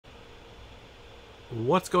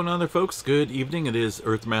What's going on there, folks? Good evening. It is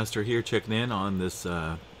Earthmaster here checking in on this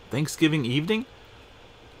Thanksgiving evening.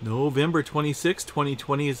 November 26,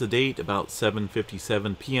 2020 is the date, about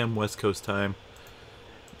 7:57 p.m. West Coast time.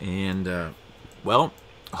 And, well,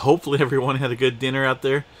 hopefully everyone had a good dinner out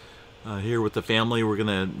there. Here with the family, we're going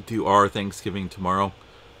to do our Thanksgiving tomorrow.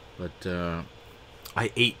 But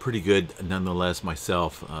I ate pretty good nonetheless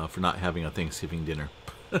myself for not having a Thanksgiving dinner.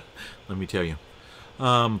 Let me tell you.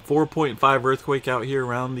 4.5 earthquake out here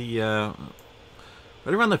around the right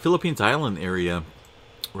around the Philippines Island area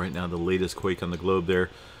right now. The latest quake on the globe there.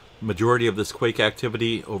 Majority of this quake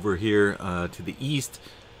activity over here to the east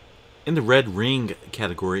in the red ring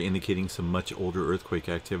category, indicating some much older earthquake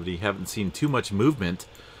activity. Haven't seen too much movement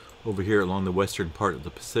over here along the western part of the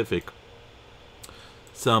Pacific.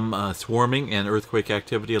 Some swarming and earthquake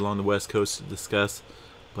activity along the west coast to discuss.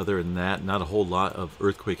 Other than that, not a whole lot of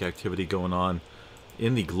earthquake activity going on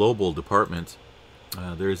in the global department.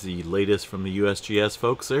 There's the latest from the USGS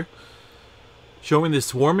folks there, showing the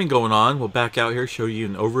swarming going on. We'll back out here, show you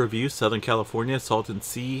an overview. Southern California, Salton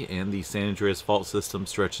Sea, and the San Andreas Fault System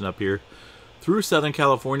stretching up here through Southern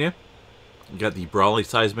California. You got the Braley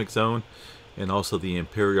Seismic Zone, and also the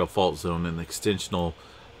Imperial Fault Zone, and the extensional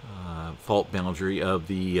fault boundary of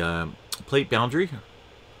the plate boundary.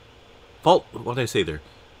 Fault, what did I say there?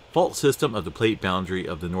 Fault system of the plate boundary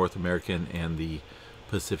of the North American and the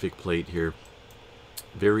Pacific plate here.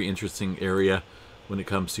 Very interesting area when it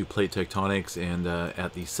comes to plate tectonics, and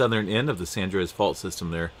at the southern end of the San Andreas fault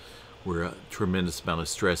system there, where a tremendous amount of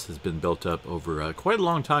stress has been built up over quite a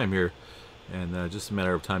long time here, and just a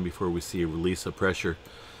matter of time before we see a release of pressure.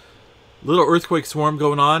 Little earthquake swarm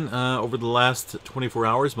going on over the last 24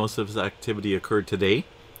 hours. Most of its activity occurred today.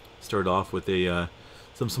 Started off with a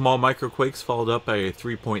some small microquakes, followed up by a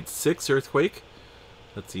 3.6 earthquake.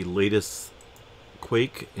 That's the latest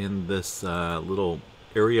quake in this little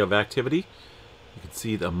area of activity. You can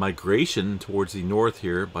see the migration towards the north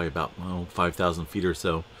here by about 5,000 feet or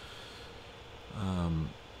so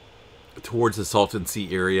towards the Salton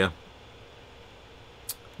Sea area,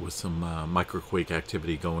 with some microquake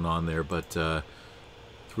activity going on there. But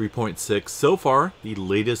 3.6 so far, the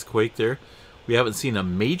latest quake there. We haven't seen a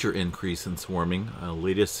major increase in swarming.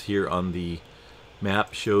 Latest here on the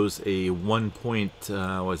map shows a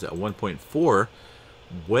 1.4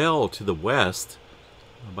 well to the west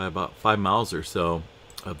by about 5 miles or so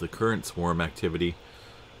of the current swarm activity.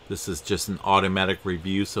 This is just an automatic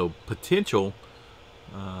review, so potential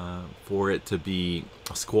for it to be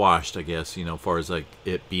squashed, I guess, you know, as far as like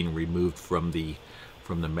it being removed from the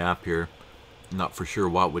map here. Not for sure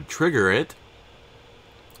what would trigger it.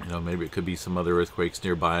 You know, maybe it could be some other earthquakes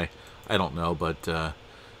nearby. I don't know, but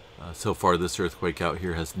so far this earthquake out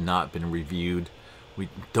here has not been reviewed. We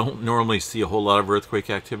don't normally see a whole lot of earthquake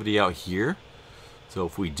activity out here. So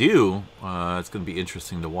if we do, it's going to be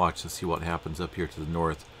interesting to watch to see what happens up here to the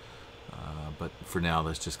north. But for now,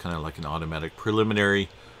 that's just kind of like an automatic preliminary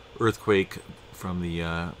earthquake from the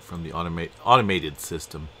automated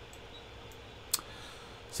system.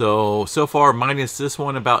 So far, minus this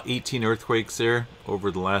one, about 18 earthquakes there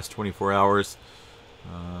over the last 24 hours.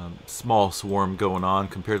 Small swarm going on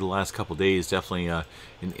compared to the last couple days. Definitely an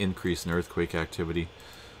increase in earthquake activity.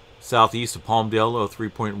 Southeast of Palmdale,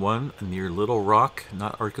 3.1 near Little Rock,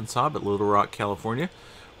 not Arkansas, but Little Rock, California.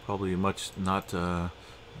 Probably much not, better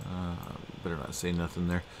not say nothing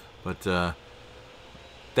there. But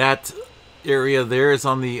that area there is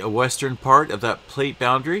on the western part of that plate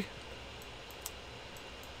boundary,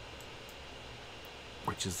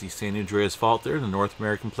 which is the San Andreas Fault there, the North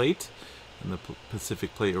American plate, and the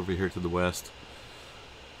Pacific plate over here to the west.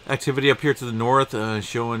 Activity up here to the north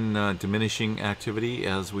showing diminishing activity,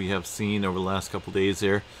 as we have seen over the last couple days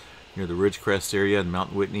there near the Ridgecrest area and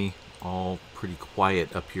Mount Whitney. All pretty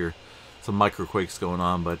quiet up here. Some microquakes going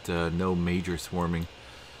on, but no major swarming.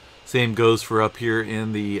 Same goes for up here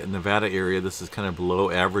in the Nevada area. This is kind of below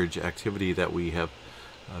average activity that we have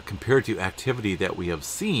compared to activity that we have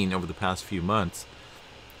seen over the past few months.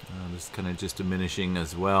 This is kind of just diminishing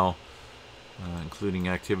as well, including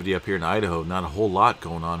activity up here in Idaho. Not a whole lot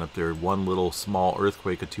going on up there. One little small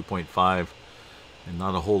earthquake of 2.5, and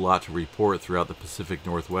not a whole lot to report throughout the Pacific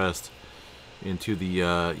Northwest. Into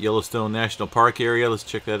the Yellowstone National Park area. Let's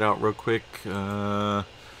check that out real quick.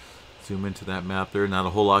 Zoom into that map there. Not a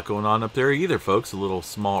whole lot going on up there either, folks. A little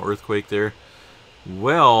small earthquake there.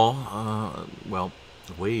 Well,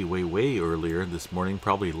 way earlier this morning,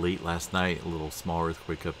 probably late last night, a little small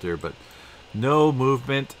earthquake up there, but no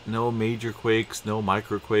movement, no major quakes, no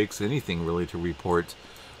microquakes, anything really to report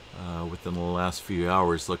within the last few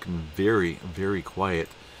hours. Looking very quiet.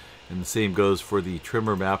 And the same goes for the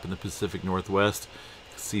tremor map in the Pacific Northwest.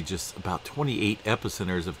 You can see just about 28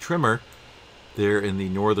 epicenters of tremor there in the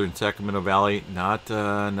northern Sacramento Valley. Not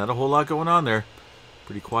a whole lot going on there.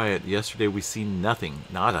 Pretty quiet. Yesterday we seen nothing,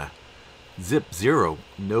 nada, zip, zero,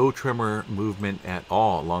 no tremor movement at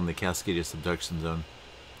all along the Cascadia subduction zone.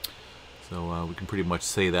 So we can pretty much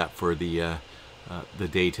say that for the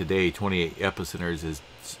day-to-day. 28 epicenters is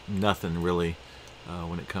nothing really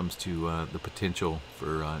when it comes to the potential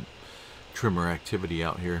for tremor activity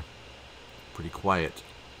out here. Pretty quiet.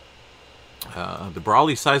 The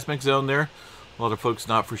Braley seismic zone there. A lot of folks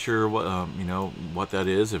not for sure what what that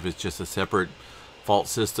is. If it's just a separate fault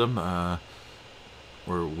system or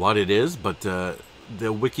what it is, but the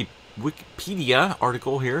Wikipedia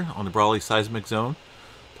article here on the Braley seismic zone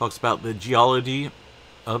talks about the geology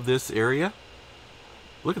of this area.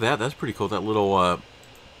 Look at that. That's pretty cool. That little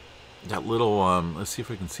let's see if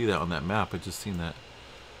we can see that on that map. I just seen that.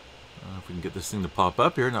 If we can get this thing to pop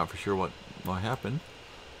up here. Not for sure what happened.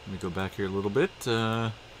 Let me go back here a little bit.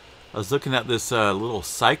 I was looking at this little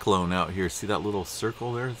cyclone out here. See that little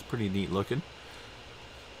circle there? It's pretty neat looking.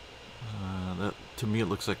 That to me it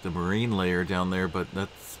looks like the marine layer down there, but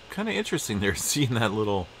that's kind of interesting there, seeing that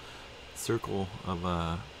little circle of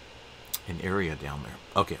an area down there.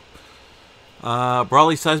 Okay.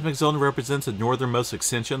 Braley seismic zone represents the northernmost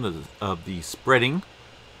extension of the spreading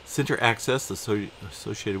center axis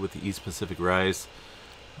associated with the East Pacific Rise.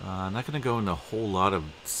 I'm not going to go into a whole lot of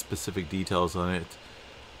specific details on it,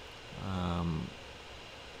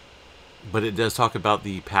 but it does talk about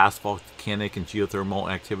the past volcanic and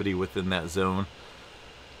geothermal activity within that zone.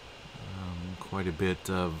 Quite a bit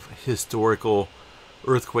of historical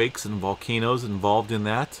earthquakes and volcanoes involved in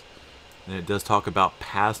that. And it does talk about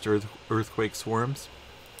past earthquake swarms.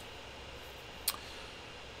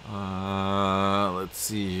 Let's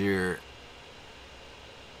see here.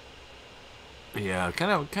 Yeah,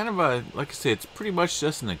 kind of a, like I say, it's pretty much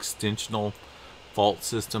just an extensional fault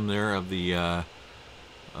system there of the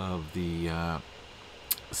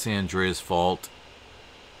San Andreas fault.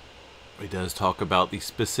 It does talk about the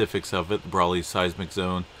specifics of it. The Braley seismic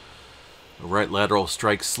zone. Right lateral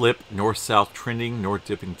strike slip, north-south trending, north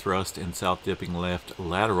dipping thrust, and south dipping left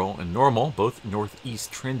lateral and normal, both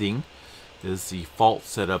northeast trending, is the fault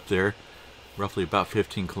set up there. Roughly about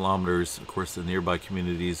 15 kilometers, of course, the nearby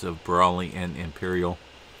communities of Braley and Imperial.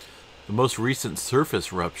 The most recent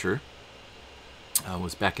surface rupture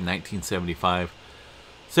was back in 1975.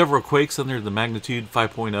 Several quakes under the magnitude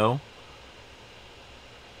 5.0.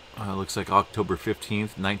 Looks like October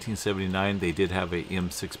 15th, 1979, they did have a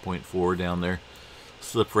M6.4 down there.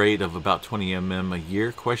 Slip rate of about 20 mm a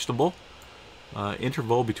year, questionable.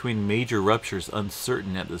 Interval between major ruptures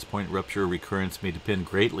uncertain at this point. Rupture recurrence may depend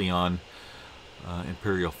greatly on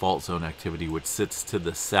Imperial Fault Zone activity, which sits to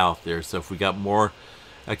the south there. So if we got more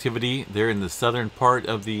activity there in the southern part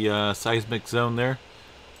of the seismic zone there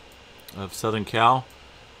of Southern Cal,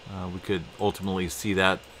 we could ultimately see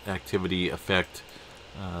that activity affect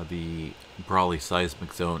the Braley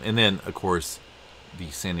seismic zone, and then of course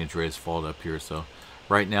the San Andreas fault up here. So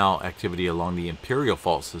right now activity along the Imperial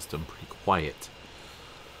fault system pretty quiet,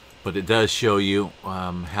 but it does show you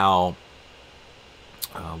how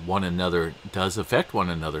one another does affect one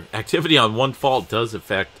another. Activity on one fault does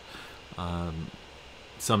affect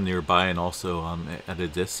some nearby and also at a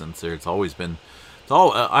distance there. It's always been,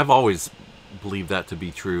 I've always believed that to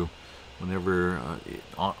be true. Whenever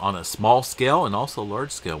on a small scale and also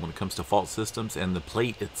large scale when it comes to fault systems and the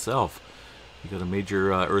plate itself. You got a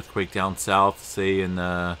major earthquake down south, say in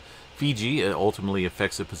Fiji, it ultimately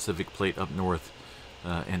affects the Pacific plate up north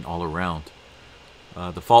and all around.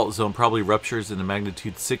 The fault zone probably ruptures in a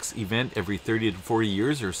magnitude 6 event every 30 to 40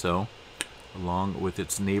 years or so, along with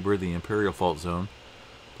its neighbor, the Imperial Fault Zone.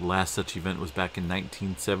 The last such event was back in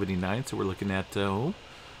 1979, so we're looking at a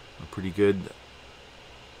pretty good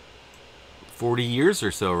 40 years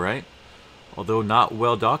or so, right? Although not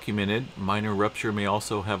well documented, minor rupture may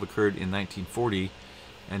also have occurred in 1940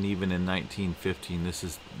 and even in 1915. This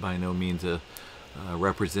is by no means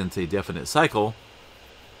represents a definite cycle,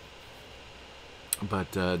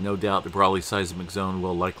 but no doubt the Braley seismic zone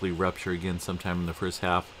will likely rupture again sometime in the first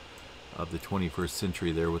half of the 21st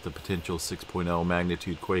century there, with a potential 6.0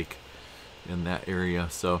 magnitude quake in that area.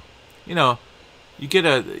 So, you know, you get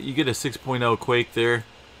a 6.0 quake there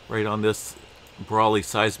right on this Braley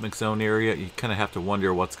seismic zone area. You kind of have to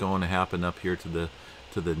wonder what's going to happen up here to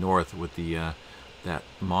the north with the that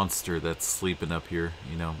monster that's sleeping up here.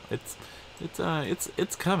 You know, it's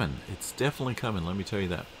coming. It's definitely coming. Let me tell you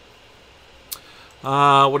that.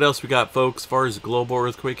 What else we got, folks? As far as global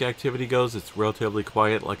earthquake activity goes, it's relatively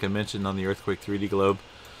quiet, like I mentioned on the Earthquake 3D globe.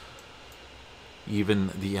 Even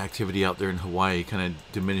the activity out there in Hawaii kind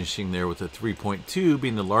of diminishing there, with a 3.2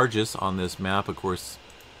 being the largest on this map. Of course,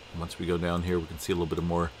 once we go down here, we can see a little bit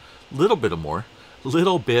more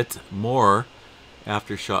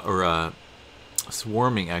aftershock, or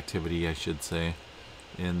swarming activity, I should say,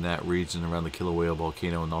 in that region around the Kilauea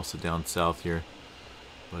volcano and also down south here.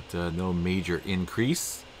 But no major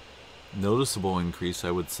increase, noticeable increase,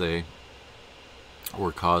 I would say,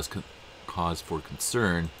 or cause for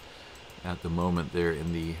concern at the moment there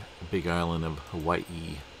in the big island of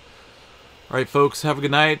Hawaii. All right, folks, have a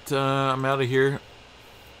good night. I'm out of here.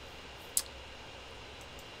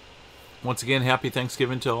 Once again, happy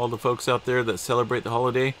Thanksgiving to all the folks out there that celebrate the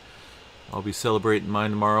holiday. I'll be celebrating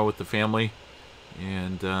mine tomorrow with the family.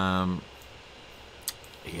 And,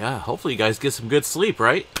 yeah, hopefully you guys get some good sleep,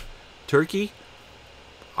 right? Turkey?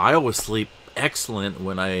 I always sleep excellent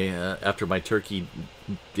when after my turkey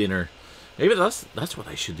dinner. Maybe that's what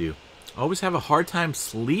I should do. I always have a hard time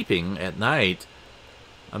sleeping at night.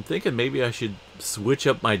 I'm thinking maybe I should switch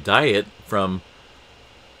up my diet from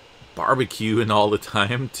barbecuing all the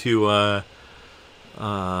time to,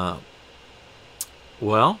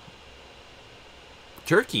 well,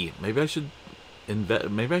 turkey. Maybe I should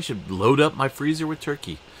load up my freezer with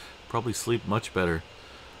turkey. Probably sleep much better.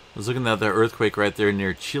 I was looking at the earthquake right there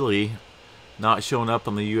near Chile. Not showing up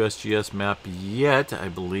on the USGS map yet, I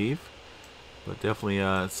believe. But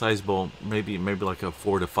definitely sizable, maybe like a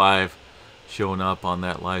 4 to 5 showing up on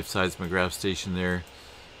that live seismograph station there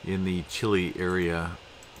in the Chile area.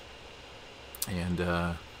 And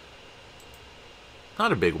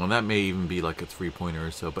not a big one. That may even be like a 3-pointer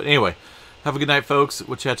or so. But anyway, have a good night, folks.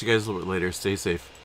 We'll chat to you guys a little bit later. Stay safe.